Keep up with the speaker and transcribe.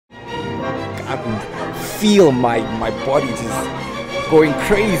I can feel my body just going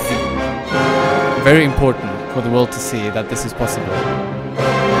crazy. Very important for the world to see that this is possible.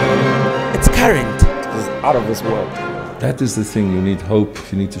 It's current. It's out of this world. That is the thing. You need hope.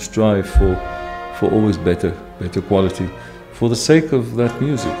 You need to strive for always better quality, for the sake of that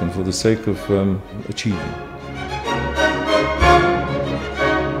music and for the sake of achieving.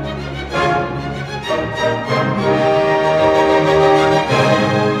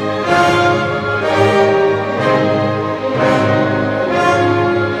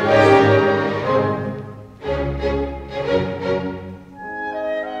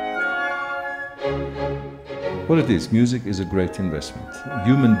 What it is, music is a great investment.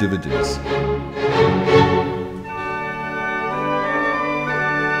 Human dividends.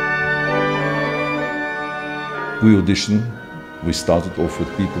 We auditioned. We started off with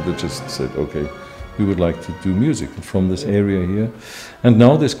people that just said, okay, we would like to do music from this area here. And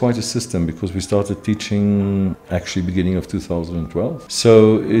now there's quite a system because we started teaching actually beginning of 2012.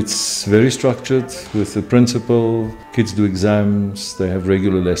 So it's very structured with the principal. Kids do exams, they have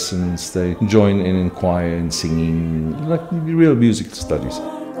regular lessons, they join in choir and singing, like real music studies.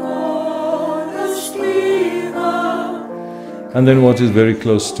 And then what is very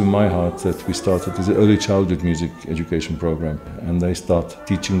close to my heart that we started is the early childhood music education program. And they start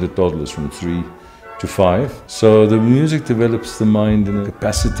teaching the toddlers from 3 to 5. So the music develops the mind and the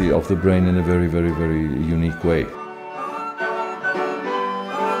capacity of the brain in a very, very, very unique way.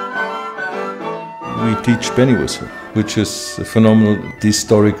 We teach penny whistle, which is a phenomenal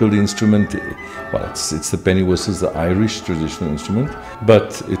historical instrument. Well, it's the penny whistle, the Irish traditional instrument,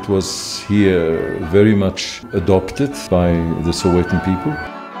 but it was here very much adopted by the Sowetan people.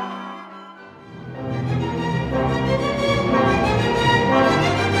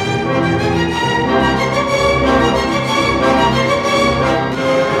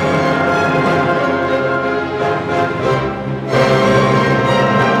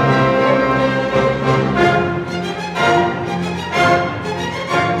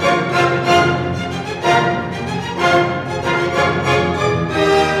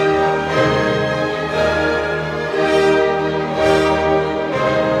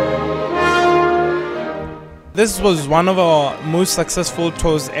 This was one of our most successful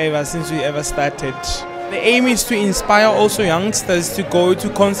tours ever since we ever started. The aim is to inspire also youngsters to go to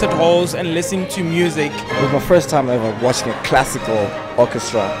concert halls and listen to music. It was my first time ever watching a classical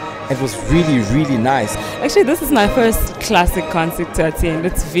orchestra. It was really, really nice. Actually, this is my first classic concert to attend.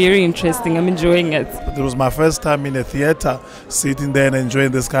 It's very interesting. I'm enjoying it. It was my first time in a theater, sitting there and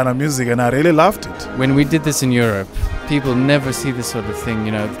enjoying this kind of music, and I really loved it. When we did this in Europe, people never see this sort of thing,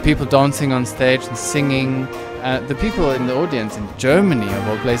 you know, people dancing on stage and singing. The people in the audience in Germany, of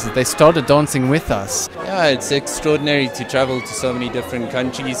all places, they started dancing with us. Yeah, it's extraordinary to travel to so many different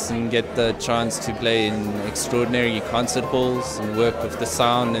countries and get the chance to play in extraordinary concert halls and work with the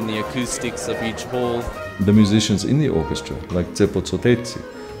sound and the acoustics of each hall. The musicians in the orchestra, like Tsepo Tsotetsi,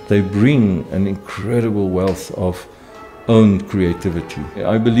 they bring an incredible wealth of own creativity.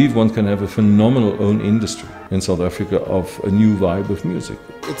 I believe one can have a phenomenal own industry in South Africa of a new vibe of music.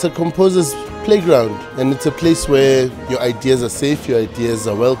 It's a composer's playground, and it's a place where your ideas are safe, your ideas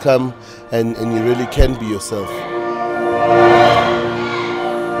are welcome, and you really can be yourself.